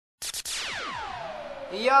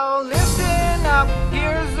Yo, listen up,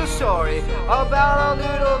 here's the story about a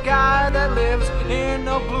little guy that lives in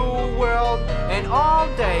a blue world. And all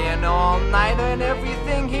day and all night and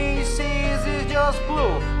everything he sees is just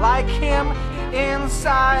blue. Like him,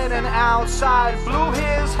 inside and outside. Blue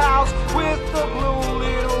his house with a blue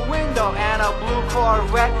little window and a blue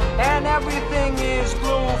Corvette. And everything is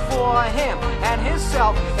blue for him and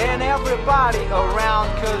himself and everybody around.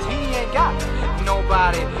 Cause he ain't got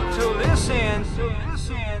nobody to listen.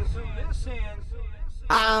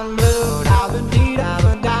 I'm blue, I've been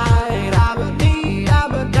died,